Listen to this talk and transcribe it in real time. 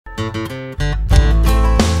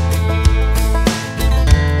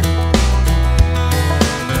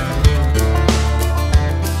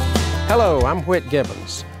Hello, I'm Whit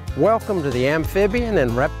Gibbons. Welcome to the Amphibian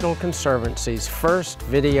and Reptile Conservancy's first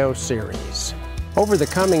video series. Over the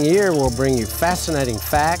coming year, we'll bring you fascinating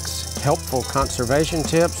facts, helpful conservation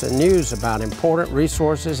tips, and news about important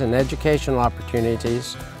resources and educational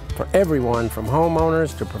opportunities for everyone from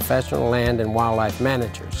homeowners to professional land and wildlife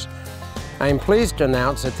managers. I am pleased to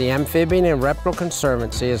announce that the Amphibian and Reptile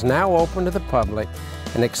Conservancy is now open to the public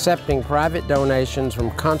and accepting private donations from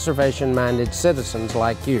conservation-minded citizens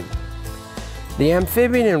like you. The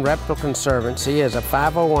Amphibian and Reptile Conservancy is a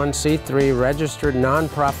 501c3 registered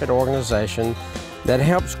nonprofit organization that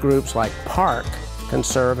helps groups like PARC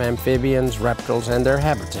conserve amphibians, reptiles, and their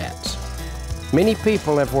habitats. Many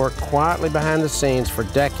people have worked quietly behind the scenes for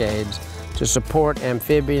decades to support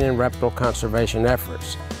amphibian and reptile conservation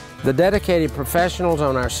efforts. The dedicated professionals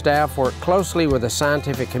on our staff work closely with the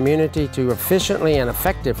scientific community to efficiently and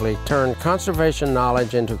effectively turn conservation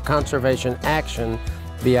knowledge into conservation action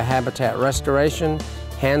via habitat restoration,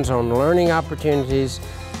 hands-on learning opportunities,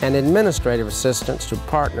 and administrative assistance to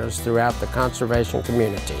partners throughout the conservation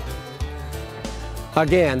community.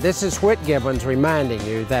 Again, this is Whit Gibbons reminding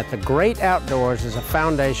you that the great outdoors is a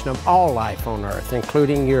foundation of all life on Earth,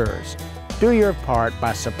 including yours. Do your part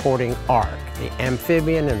by supporting ARC, the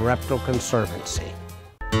Amphibian and Reptile Conservancy.